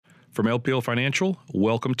From LPL Financial,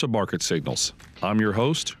 welcome to Market Signals. I'm your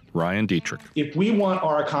host, Ryan Dietrich. If we want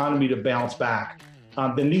our economy to bounce back,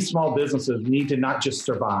 then these small businesses need to not just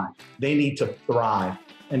survive, they need to thrive.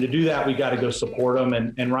 And to do that, we got to go support them.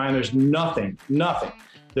 And Ryan, there's nothing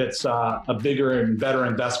that's a bigger and better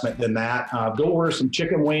investment than that. Go order some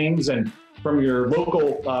chicken wings and from your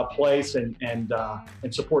local place and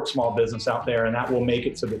support small business out there. And that will make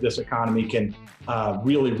it so that this economy can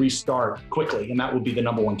really restart quickly. And that will be the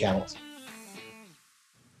number one catalyst.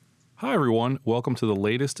 Hi, everyone. Welcome to the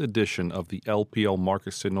latest edition of the LPL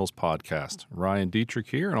Market Signals podcast. Ryan Dietrich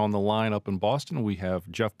here, and on the line up in Boston, we have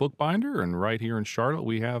Jeff Bookbinder, and right here in Charlotte,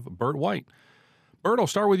 we have Burt White. Burt, I'll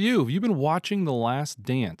start with you. Have you been watching The Last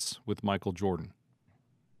Dance with Michael Jordan?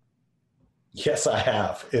 Yes, I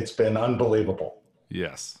have. It's been unbelievable.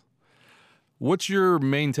 Yes. What's your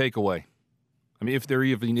main takeaway? I mean, if there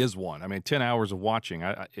even is one. I mean, 10 hours of watching,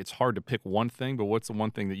 it's hard to pick one thing, but what's the one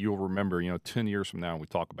thing that you'll remember, 10 years from now when we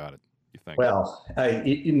talk about it, you think? Well,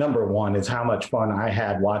 number one is how much fun I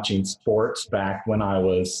had watching sports back when I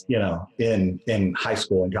was, in high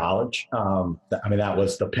school and college. That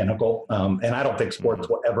was the pinnacle. And I don't think sports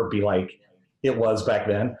will ever be like it was back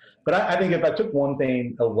then. But I think if I took one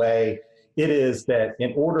thing away, it is that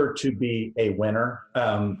in order to be a winner,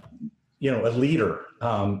 a leader,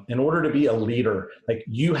 in order to be a leader, like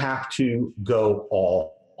you have to go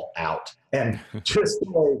all out. And just the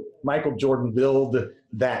way Michael Jordan built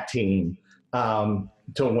that team to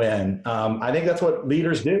win, I think that's what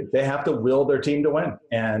leaders do. They have to will their team to win.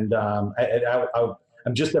 And I'm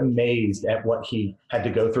just amazed at what he had to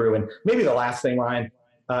go through. And maybe the last thing, Ryan,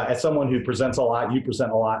 as someone who presents a lot, you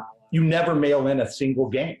present a lot, you never mail in a single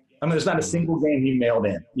game. I mean, there's not a single game he mailed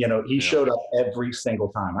in. He showed up every single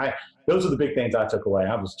time. Those are the big things I took away.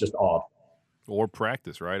 I was just awed. Or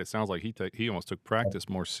practice, right? It sounds like he almost took practice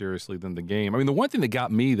more seriously than the game. I mean, the one thing that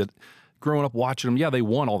got me that growing up watching them, they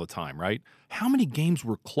won all the time, right? How many games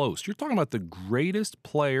were close? You're talking about the greatest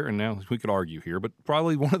player, and now we could argue here, but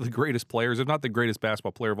probably one of the greatest players, if not the greatest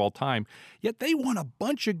basketball player of all time, yet they won a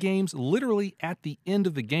bunch of games literally at the end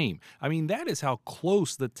of the game. I mean, that is how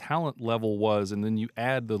close the talent level was, and then you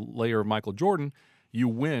add the layer of Michael Jordan, you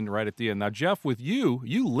win right at the end. Now, Jeff, with you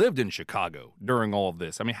lived in Chicago during all of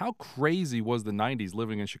this. I mean, how crazy was the 90s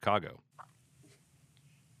living in Chicago?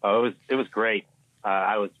 Oh, it was great.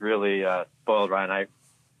 I was really spoiled, Ryan.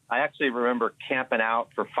 I actually remember camping out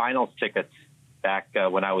for finals tickets back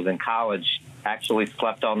when I was in college. Actually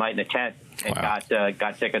slept all night in a tent and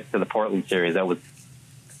got tickets to the Portland series. That was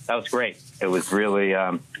great. It was really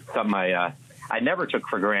something I never took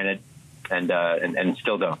for granted. And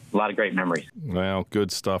still don't. A lot of great memories. Well,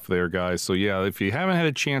 good stuff there, guys. So, if you haven't had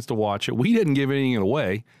a chance to watch it, we didn't give anything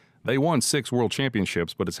away. They won 6 world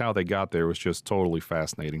championships, but it's how they got there was just totally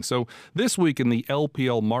fascinating. So this week in the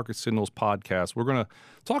LPL Market Signals podcast, we're going to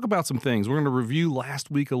talk about some things. We're going to review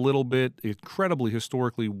last week a little bit, incredibly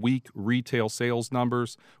historically weak retail sales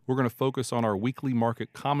numbers. We're going to focus on our weekly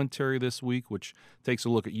market commentary this week, which takes a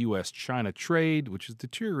look at U.S.-China trade, which is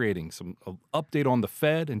deteriorating, some update on the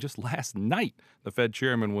Fed, and just last night, the Fed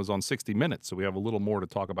chairman was on 60 Minutes, so we have a little more to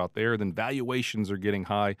talk about there. Then valuations are getting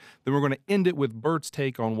high. Then we're going to end it with Burt's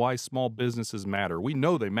take on why small businesses matter. We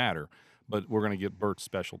know they matter, but we're going to get Burt's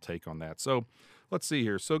special take on that. So let's see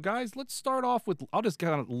here. So, guys, let's start off with, I'll just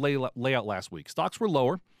kind of lay out last week. Stocks were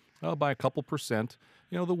lower by a couple percent.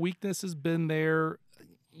 The weakness has been there.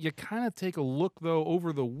 You kind of take a look, though,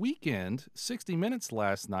 over the weekend, 60 Minutes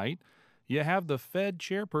last night, you have the Fed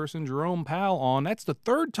chairperson, Jerome Powell, on. That's the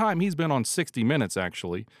third time he's been on 60 Minutes,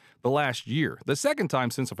 actually, the last year. The second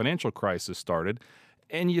time since the financial crisis started.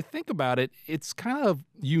 And you think about it, it's kind of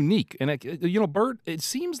unique. And, Burt, it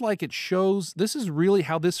seems like it shows this is really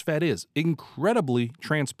how this Fed is, incredibly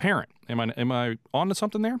transparent. Am I on to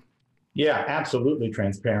something there? Yeah, absolutely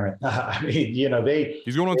transparent. He's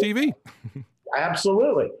going on TV.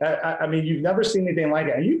 Absolutely. You've never seen anything like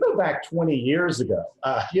it. And you go back 20 years ago,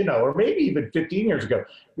 or maybe even 15 years ago,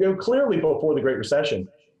 clearly before the Great Recession,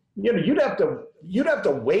 you'd have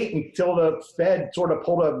to wait until the Fed sort of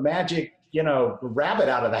pulled a magic, rabbit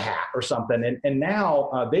out of the hat or something. And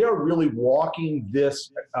now they are really walking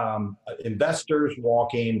this, investors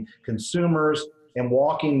walking, consumers, and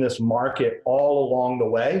walking this market all along the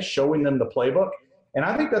way, showing them the playbook. And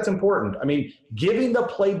I think that's important. Giving the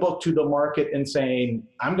playbook to the market and saying,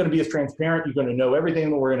 I'm going to be as transparent, you're going to know everything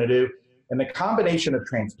that we're going to do. And the combination of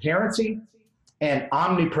transparency and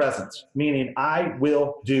omnipresence, meaning I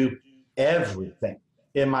will do everything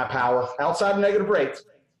in my power outside of negative rates,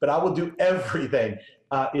 but I will do everything,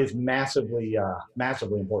 is massively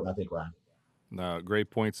important, I think, Ryan. No, great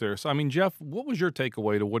points there. So, I mean, Jeff, what was your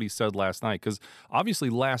takeaway to what he said last night? Because obviously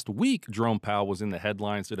last week, Jerome Powell was in the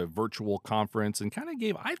headlines at a virtual conference and kind of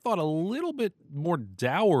gave, I thought, a little bit more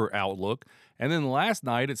dour outlook. And then last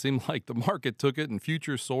night, it seemed like the market took it and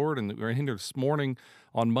futures soared. And we're here this morning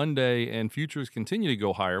on Monday, and futures continue to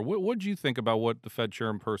go higher. What did you think about what the Fed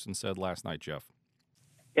chairperson said last night, Jeff?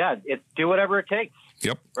 Yeah, it's do whatever it takes.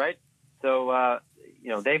 Yep. Right. So,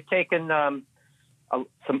 they've taken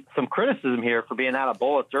some criticism here for being out of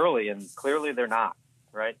bullets early, and clearly they're not,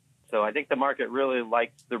 right? So I think the market really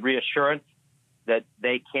likes the reassurance that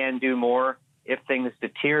they can do more if things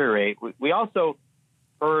deteriorate. We also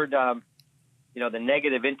heard, the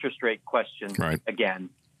negative interest rate question again,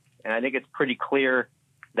 and I think it's pretty clear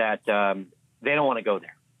that they don't want to go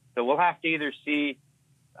there. So we'll have to either see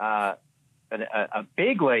a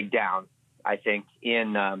big leg down, I think,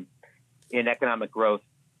 in economic growth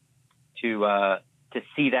to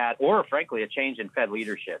see that, or frankly, a change in Fed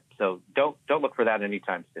leadership. So don't look for that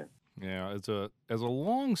anytime soon. Yeah, as a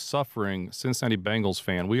long-suffering Cincinnati Bengals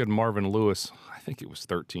fan, we had Marvin Lewis, I think it was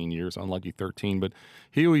 13 years, unlucky 13, but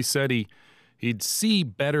he always said he'd see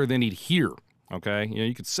better than he'd hear. Okay,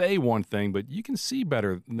 you could say one thing, but you can see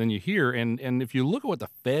better than you hear. And if you look at what the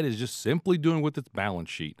Fed is just simply doing with its balance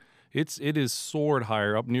sheet, it is soared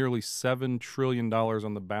higher, up nearly $7 trillion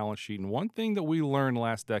on the balance sheet. And one thing that we learned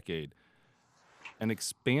last decade, an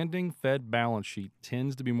expanding Fed balance sheet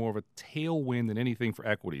tends to be more of a tailwind than anything for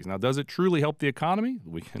equities. Now, does it truly help the economy?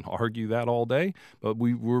 We can argue that all day, but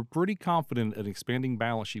we're pretty confident an expanding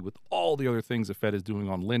balance sheet with all the other things the Fed is doing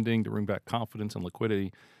on lending to bring back confidence and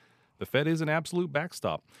liquidity. The Fed is an absolute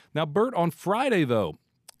backstop. Now, Bert, on Friday, though,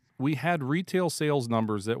 we had retail sales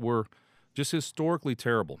numbers that were just historically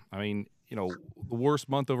terrible. I mean, the worst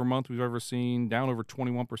month-over-month we've ever seen, down over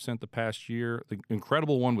 21% the past year. The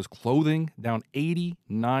incredible one was clothing, down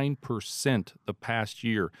 89% the past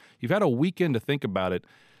year. You've had a weekend to think about it.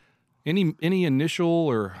 Any initial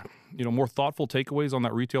or more thoughtful takeaways on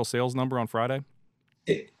that retail sales number on Friday?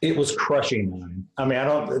 It was crushing, man. I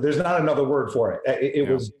mean, there's not another word for it. It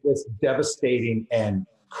was just devastating and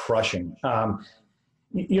crushing.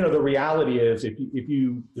 The reality is, if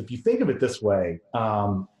you think of it this way,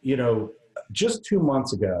 just 2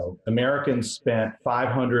 months ago, Americans spent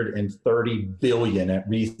 $530 billion at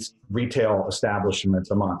retail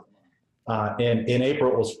establishments a month. In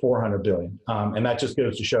April, it was $400 billion, and that just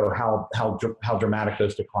goes to show how dramatic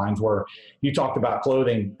those declines were. You talked about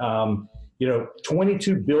clothing.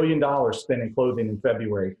 $22 billion spent in clothing in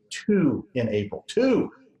February, $2 billion in April, $2 billion.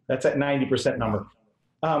 That's that 90% number.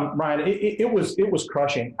 Ryan, it was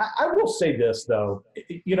crushing. I will say this, though.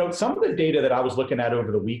 Some of the data that I was looking at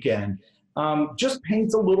over the weekend just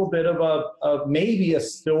paints a little bit of maybe a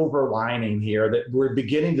silver lining here, that we're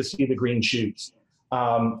beginning to see the green shoots.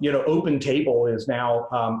 Open Table is now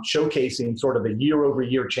showcasing sort of a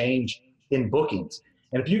year-over-year change in bookings.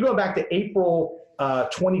 And if you go back to April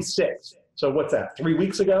 26th, so what's that, 3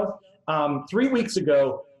 weeks ago? 3 weeks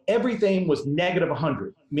ago, everything was negative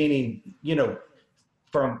 100, meaning,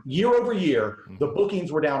 from year over year, the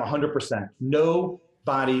bookings were down 100%.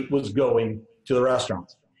 Nobody was going to the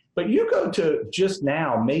restaurants. But you go to just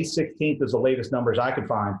now, May 16th is the latest numbers I could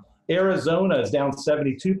find. Arizona is down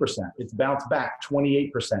 72%. It's bounced back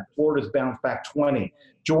 28%. Florida's bounced back 20%.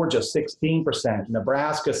 Georgia, 16%.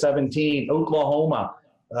 Nebraska, 17%. Oklahoma,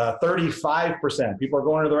 35%. People are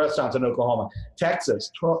going to the restaurants in Oklahoma.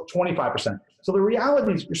 Texas, 25%. So the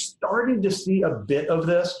reality is you're starting to see a bit of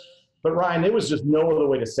this. But, Ryan, it was just no other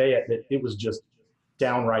way to say it, that it was just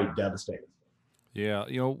downright devastating. Yeah,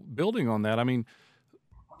 building on that, I mean,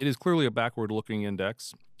 it is clearly a backward-looking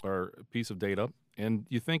index or piece of data, and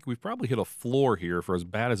you think we've probably hit a floor here for as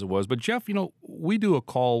bad as it was. But, Jeff, we do a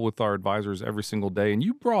call with our advisors every single day, and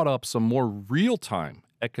you brought up some more real-time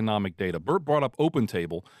economic data. Bert brought up Open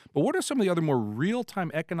Table, but what are some of the other more real-time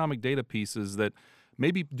economic data pieces that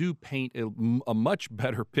maybe do paint a much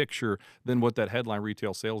better picture than what that headline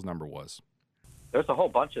retail sales number was? There's a whole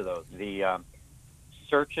bunch of those. The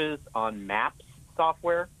searches on maps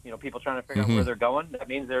software, people trying to figure out where they're going, that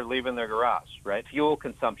means they're leaving their garage, right? Fuel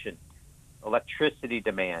consumption, electricity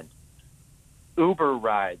demand, Uber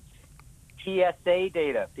rides, TSA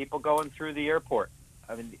data, people going through the airport.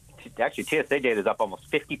 I mean, actually, TSA data is up almost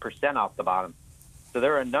 50% off the bottom. So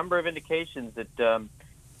there are a number of indications that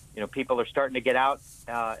people are starting to get out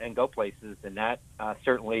and go places, and that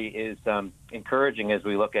certainly is encouraging as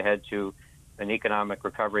we look ahead to an economic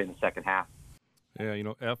recovery in the second half. Yeah,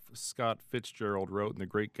 F. Scott Fitzgerald wrote in The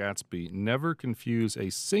Great Gatsby, never confuse a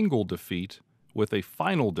single defeat with a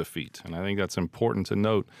final defeat. And I think that's important to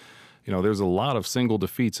note. there's a lot of single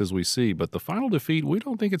defeats as we see, but the final defeat, we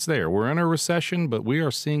don't think it's there. We're in a recession, but we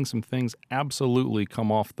are seeing some things absolutely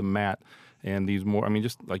come off the mat. And these more,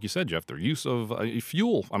 just like you said, Jeff, their use of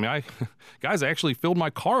fuel. Guys, I actually filled my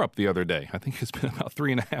car up the other day. I think it's been about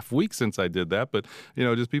 3.5 weeks since I did that, but,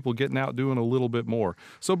 just people getting out doing a little bit more.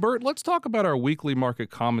 So, Bert, let's talk about our weekly market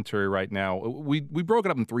commentary right now. We broke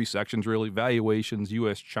it up in 3 sections, really: valuations,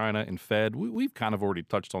 U.S., China, and Fed. We've kind of already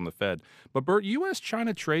touched on the Fed. But, Bert,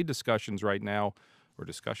 U.S.-China trade discussions right now, or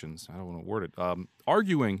discussions, I don't want to word it,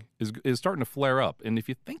 arguing is starting to flare up. And if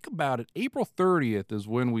you think about it, April 30th is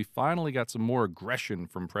when we finally got some more aggression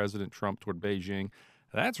from President Trump toward Beijing.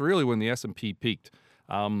 That's really when the S&P peaked.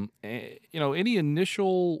 Any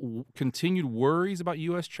initial continued worries about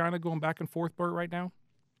U.S.-China going back and forth, Bert, right now?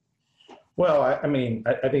 Well,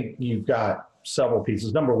 I think you've got several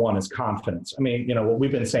pieces. Number one is confidence. What we've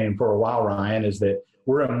been saying for a while, Ryan, is that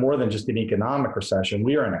we're in more than just an economic recession.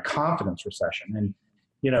 We are in a confidence recession. And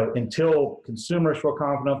until consumers feel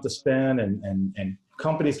confident enough to spend and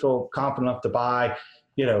companies feel confident enough to buy,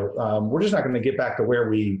 we're just not going to get back to where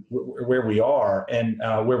we are and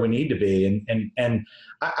where we need to be. And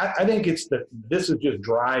I think this is just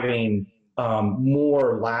driving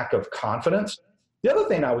more lack of confidence. The other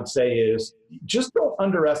thing I would say is just don't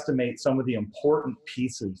underestimate some of the important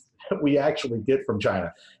pieces that we actually get from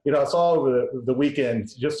China. I saw over the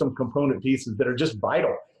weekend just some component pieces that are just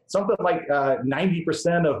vital. Something like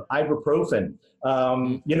 90% of ibuprofen,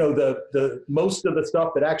 the most of the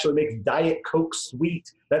stuff that actually makes Diet Coke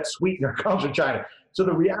sweet, that sweetener comes from China. So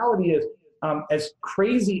the reality is, as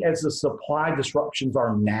crazy as the supply disruptions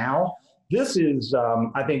are now, this is,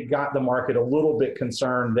 I think, got the market a little bit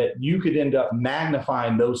concerned that you could end up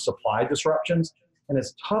magnifying those supply disruptions. And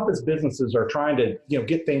as tough as businesses are trying to,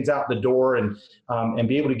 get things out the door and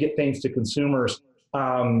be able to get things to consumers,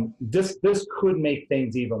 this could make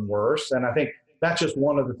things even worse. And I think that's just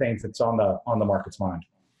one of the things that's on the market's mind.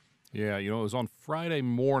 Yeah, it was on Friday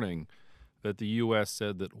morning that the U.S.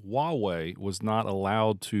 said that Huawei was not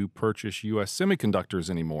allowed to purchase U.S. semiconductors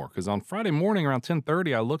anymore. Because on Friday morning around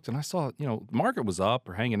 10:30, I looked and I saw, the market was up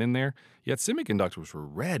or hanging in there, yet semiconductors were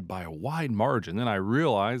red by a wide margin. Then I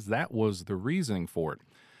realized that was the reasoning for it.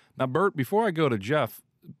 Now, Bert, before I go to Jeff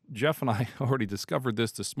and I already discovered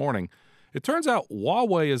this morning. It turns out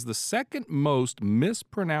Huawei is the second most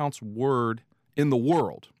mispronounced word in the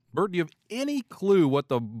world. Bert, do you have any clue what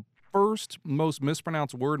the first most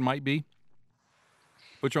mispronounced word might be?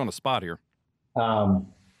 Put you on the spot here. No,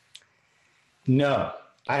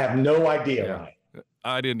 I have no idea. Yeah. Right?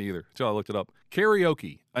 I didn't either until I looked it up.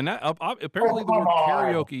 Karaoke. And apparently the word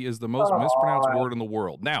karaoke is the most mispronounced word in the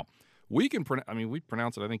world. Now, we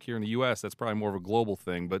pronounce it, I think, here in the U.S. That's probably more of a global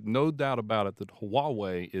thing, but no doubt about it that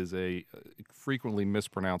Huawei is a frequently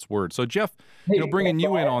mispronounced word. So, Jeff, bringing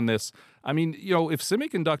you in on this, if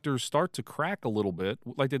semiconductors start to crack a little bit,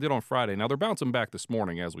 like they did on Friday, now they're bouncing back this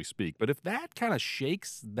morning as we speak, but if that kind of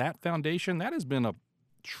shakes that foundation, that has been a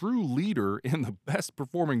true leader in the best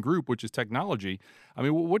performing group, which is technology.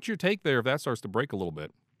 What's your take there if that starts to break a little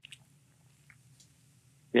bit?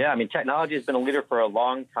 Yeah, technology has been a leader for a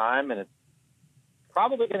long time, and it's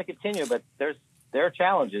probably going to continue, but there are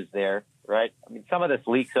challenges there, right? Some of this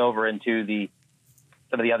leaks over into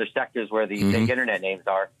some of the other sectors where the big internet names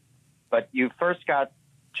are. But you first got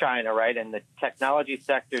China, right? And the technology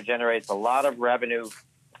sector generates a lot of revenue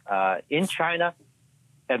in China.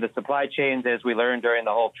 And the supply chains, as we learned during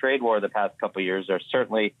the whole trade war the past couple of years, are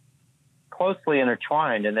certainly closely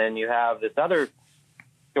intertwined. And then you have this other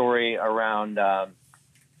story around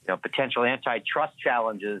potential antitrust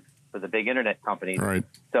challenges for the big internet companies. Right.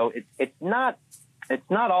 So it's not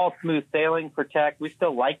all smooth sailing for tech. We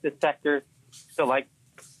still like the sector, still like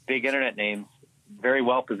big internet names, very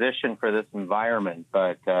well positioned for this environment,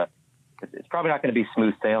 but it's probably not going to be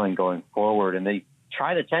smooth sailing going forward. And the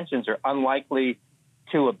China tensions are unlikely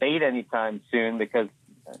to abate anytime soon because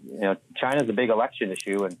China's a big election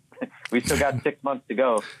issue, and we still got 6 months to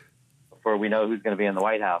go before we know who's going to be in the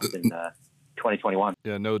White House in 2021.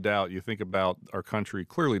 Yeah, no doubt. You think about our country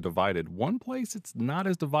clearly divided. One place it's not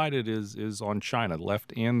as divided is on China.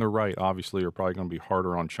 Left and the right, obviously, are probably going to be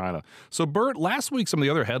harder on China. So, Bert, last week, some of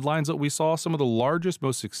the other headlines that we saw, some of the largest,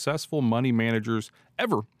 most successful money managers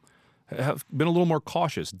ever have been a little more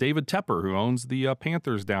cautious. David Tepper, who owns the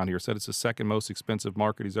Panthers down here, said it's the second most expensive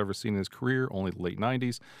market he's ever seen in his career, only the late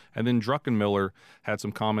 90s. And then Druckenmiller had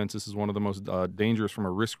some comments. This is one of the most dangerous from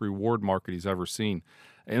a risk-reward market he's ever seen.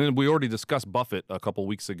 And then we already discussed Buffett a couple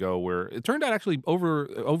weeks ago, where it turned out actually over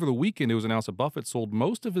the weekend it was announced that Buffett sold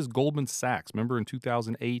most of his Goldman Sachs. Remember in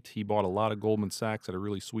 2008, he bought a lot of Goldman Sachs at a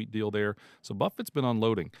really sweet deal there. So Buffett's been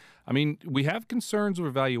unloading. I mean, we have concerns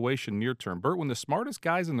over valuation near term. Bert, when the smartest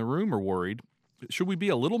guys in the room are worried, should we be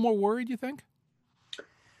a little more worried, you think?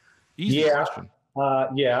 Easy question.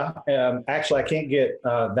 Actually, I can't get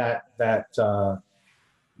that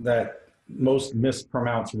most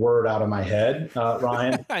mispronounced word out of my head,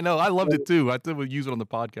 Ryan. I know. I loved it too. I think we'll use it on the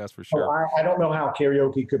podcast for sure. I don't know how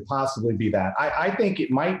karaoke could possibly be that. I think it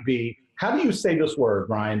might be. How do you say this word,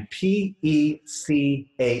 Ryan? Pecan.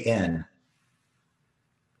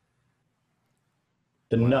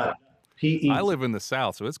 The nut. I live in the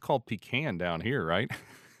South, so it's called pecan down here, right?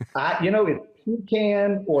 It's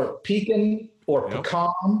pecan or pecan or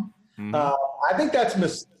pecan. Mm-hmm. I think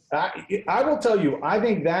that's I will tell you, I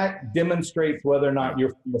think that demonstrates whether or not you're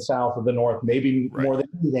from the South or the North, maybe more than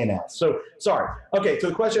anything else. So, sorry. Okay, so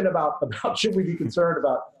the question about should we be concerned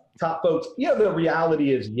about top folks? The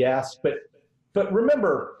reality is yes, but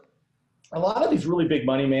remember, a lot of these really big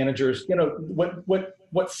money managers,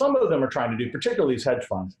 what some of them are trying to do, particularly these hedge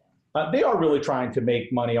funds, they are really trying to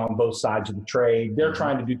make money on both sides of the trade. They're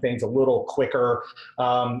trying to do things a little quicker.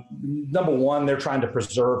 Number one, they're trying to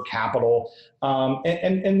preserve capital.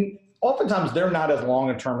 And oftentimes they're not as long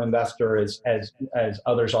a term investor as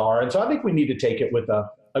others are. And so I think we need to take it with a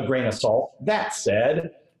grain of salt. That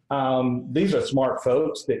said, these are smart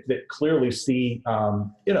folks that clearly see,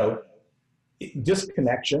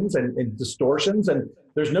 disconnections and distortions. And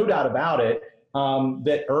there's no doubt about it.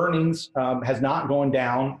 That earnings has not gone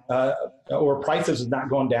down or prices has not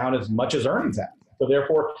gone down as much as earnings have. So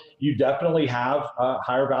therefore, you definitely have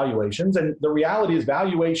higher valuations. And the reality is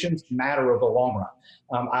valuations matter over the long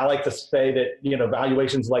run. I like to say that,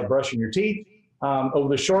 valuations like brushing your teeth. Over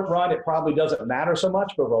the short run, it probably doesn't matter so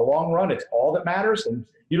much, but over the long run, it's all that matters. And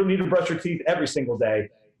you don't need to brush your teeth every single day.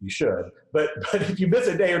 You should. But if you miss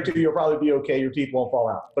a day or two, you'll probably be okay. Your teeth won't fall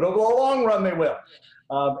out. But over the long run, they will.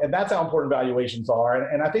 And that's how important valuations are.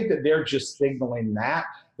 And I think that they're just signaling that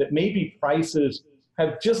maybe prices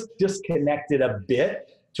have just disconnected a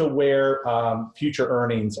bit to where future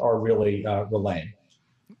earnings are really relaying.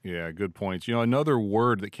 Yeah, good points. Another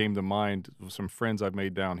word that came to mind with some friends I've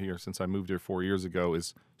made down here since I moved here 4 years ago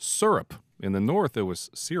is syrup. In the North, it was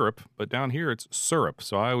syrup, but down here it's syrup.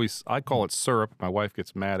 So I call it syrup. My wife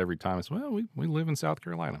gets mad every time. I say, well, we live in South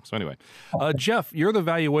Carolina. So anyway, Jeff, you're the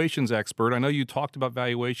valuations expert. I know you talked about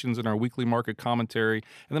valuations in our weekly market commentary.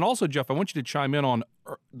 And then also, Jeff, I want you to chime in on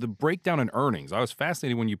the breakdown in earnings. I was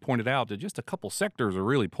fascinated when you pointed out that just a couple sectors are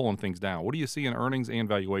really pulling things down. What do you see in earnings and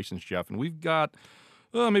valuations, Jeff? And we've got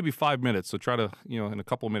maybe 5 minutes. So try to, in a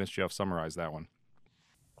couple of minutes, Jeff, summarize that one.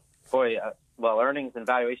 Boy, well, earnings and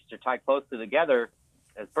valuations are tied closely together,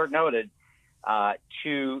 as Bert noted.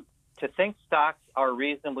 To think stocks are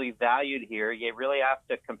reasonably valued here, you really have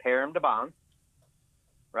to compare them to bonds,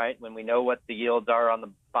 right? When we know what the yields are on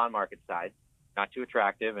the bond market side, not too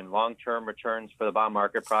attractive, and long-term returns for the bond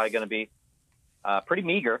market probably going to be pretty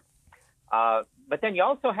meager. But then you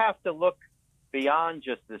also have to look beyond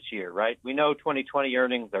just this year, right? We know 2020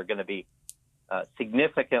 earnings are going to be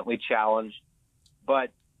significantly challenged,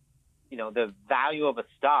 but the value of a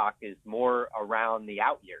stock is more around the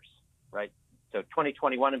out years, right? So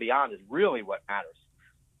 2021 and beyond is really what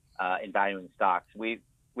matters in valuing stocks. We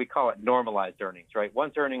call it normalized earnings, right?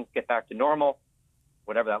 Once earnings get back to normal,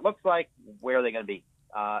 whatever that looks like, where are they going to be?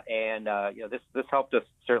 This helped us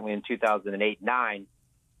certainly in 2008-9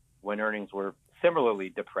 when earnings were similarly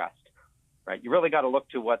depressed, right? You really got to look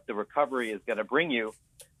to what the recovery is going to bring you,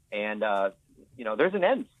 and there's an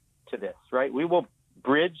end to this, right? We will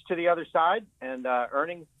bridge to the other side, and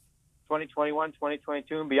earnings 2021,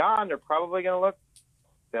 2022, and beyond are probably going to look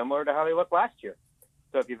similar to how they looked last year.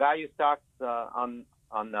 So if you value stocks on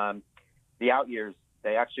the out years,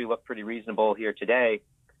 they actually look pretty reasonable here today,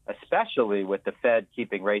 especially with the Fed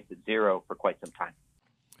keeping rates at zero for quite some time.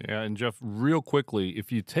 Yeah, and Jeff, real quickly,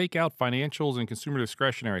 if you take out financials and consumer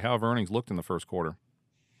discretionary, how have earnings looked in the first quarter?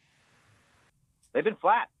 They've been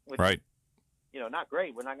flat, which right. Not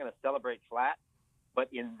great. We're not going to celebrate flat. But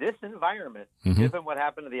in this environment, given what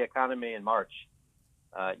happened to the economy in March,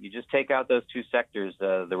 you just take out those two sectors.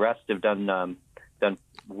 The rest have done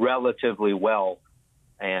relatively well.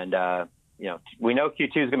 And, we know Q2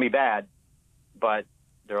 is going to be bad, but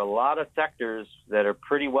there are a lot of sectors that are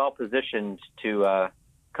pretty well positioned to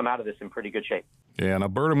come out of this in pretty good shape. Yeah, now,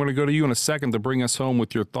 Bert, I'm going to go to you in a second to bring us home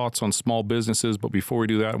with your thoughts on small businesses. But before we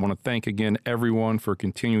do that, I want to thank again everyone for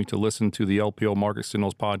continuing to listen to the LPL Market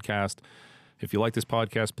Signals podcast. If you like this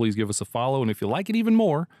podcast, please give us a follow. And if you like it even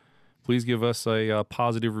more, please give us a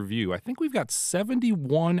positive review. I think we've got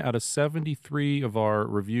 71 out of 73 of our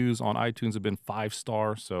reviews on iTunes have been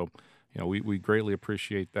 5-star. So, we greatly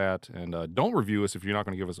appreciate that. And don't review us if you're not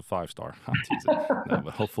going to give us a 5-star. I'm teasing. No,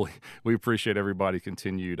 but hopefully we appreciate everybody's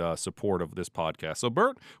continued support of this podcast. So,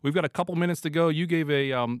 Bert, we've got a couple minutes to go. You gave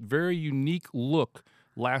a very unique look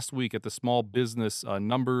last week at the small business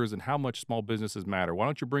numbers and how much small businesses matter. Why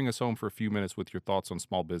don't you bring us home for a few minutes with your thoughts on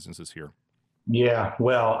small businesses here? Yeah,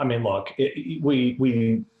 well, I mean, look,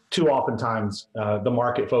 we too oftentimes the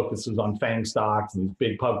market focuses on FANG stocks and these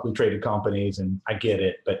big publicly traded companies, and I get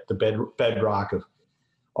it, but the bedrock of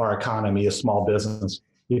our economy is small business.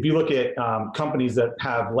 If you look at companies that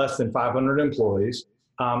have less than 500 employees,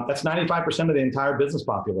 that's 95% of the entire business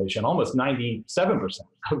population, almost 97%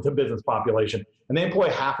 of the business population, and they employ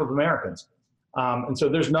half of Americans. And so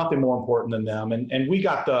there's nothing more important than them. And we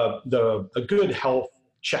got a good health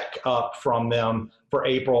check up from them for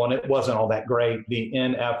April, and it wasn't all that great. The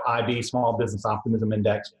NFIB, Small Business Optimism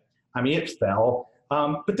Index, I mean, it fell.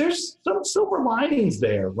 But there's some silver linings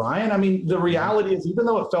there, Ryan. I mean, the reality is, even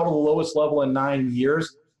though it fell to the lowest level in 9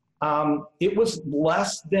 years, it was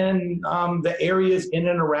less than the areas in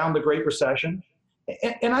and around the Great Recession.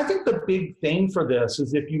 And I think the big thing for this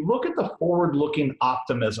is, if you look at the forward-looking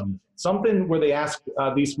optimism, something where they ask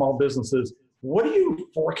these small businesses, what are you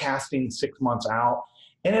forecasting 6 months out?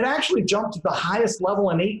 And it actually jumped to the highest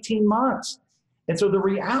level in 18 months. And so the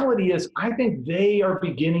reality is, I think they are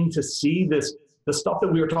beginning to see the stuff that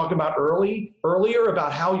we were talking about earlier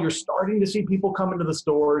about how you're starting to see people come into the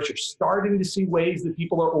stores. You're starting to see ways that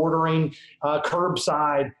people are ordering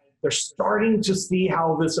curbside. They're starting to see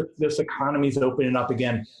how this economy is opening up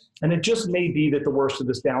again. And it just may be that the worst of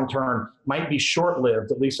this downturn might be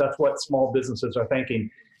short-lived. At least that's what small businesses are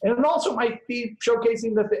thinking. And it also might be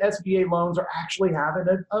showcasing that the SBA loans are actually having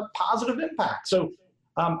a positive impact. So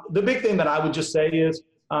the big thing that I would just say is,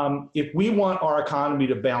 if we want our economy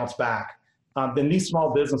to bounce back, then these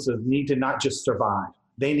small businesses need to not just survive,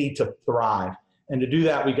 they need to thrive. And to do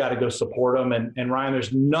that, we got to go support them. And Ryan,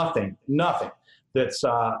 there's nothing that's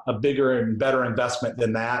a bigger and better investment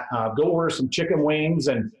than that. Go order some chicken wings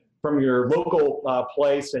and from your local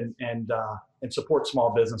place and support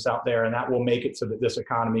small business out there. And that will make it so that this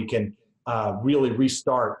economy can really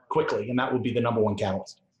restart quickly. And that will be the number one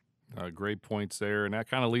catalyst. Great points there. And that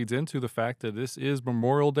kind of leads into the fact that this is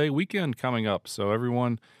Memorial Day weekend coming up. So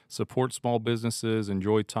everyone support small businesses,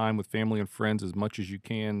 enjoy time with family and friends as much as you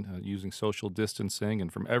can using social distancing.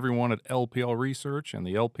 And from everyone at LPL Research and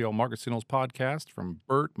the LPL Market Signals podcast, from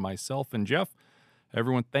Bert, myself, and Jeff,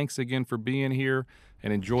 everyone, thanks again for being here,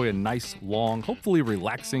 and enjoy a nice, long, hopefully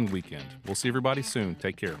relaxing weekend. We'll see everybody soon.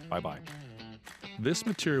 Take care. Bye-bye. This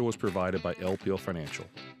material was provided by LPL Financial,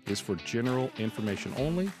 is for general information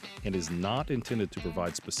only, and is not intended to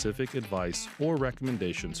provide specific advice or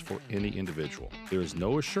recommendations for any individual. There is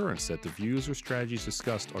no assurance that the views or strategies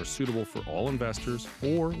discussed are suitable for all investors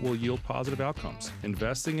or will yield positive outcomes.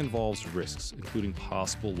 Investing involves risks, including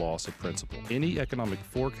possible loss of principal. Any economic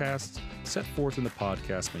forecasts set forth in the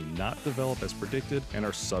podcast may not develop as predicted and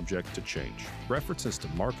are subject to change. References to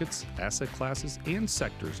markets, asset classes, and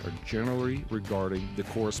sectors are generally regarding the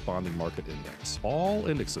corresponding market index. All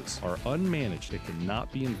indexes are unmanaged and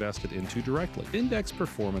cannot be invested into directly. Index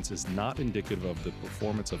performance is not indicative of the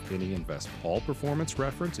performance of any investment. All performance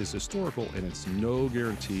reference is historical and it's no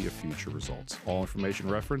guarantee of future results. All information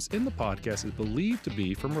referenced in the podcast is believed to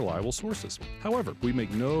be from reliable sources. However, we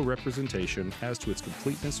make no representation as to its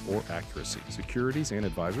completeness or accuracy. Securities and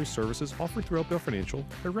advisory services offered through LPL Financial,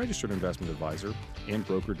 a registered investment advisor and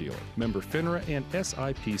broker-dealer. Member FINRA and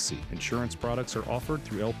SIPC. Insurance products are offered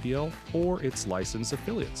through LPL or its licensed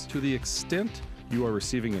affiliates. To the extent you are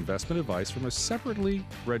receiving investment advice from a separately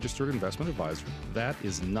registered investment advisor that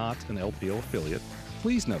is not an LPL affiliate,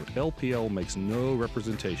 please note LPL makes no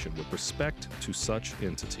representation with respect to such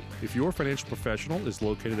entity. If your financial professional is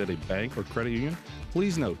located at a bank or credit union,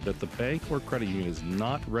 please note that the bank or credit union is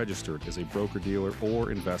not registered as a broker-dealer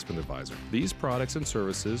or investment advisor. These products and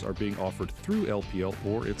services are being offered through LPL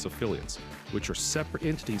or its affiliates, which are separate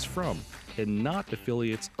entities from and not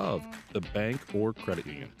affiliates of the bank or credit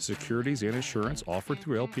union. Securities and insurance offered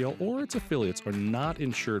through LPL or its affiliates are not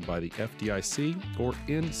insured by the FDIC or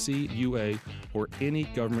NCUA or any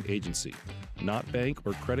government agency. Not bank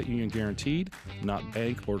or credit union guaranteed, not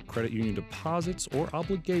bank or credit union deposits or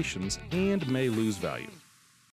obligations, and may lose value.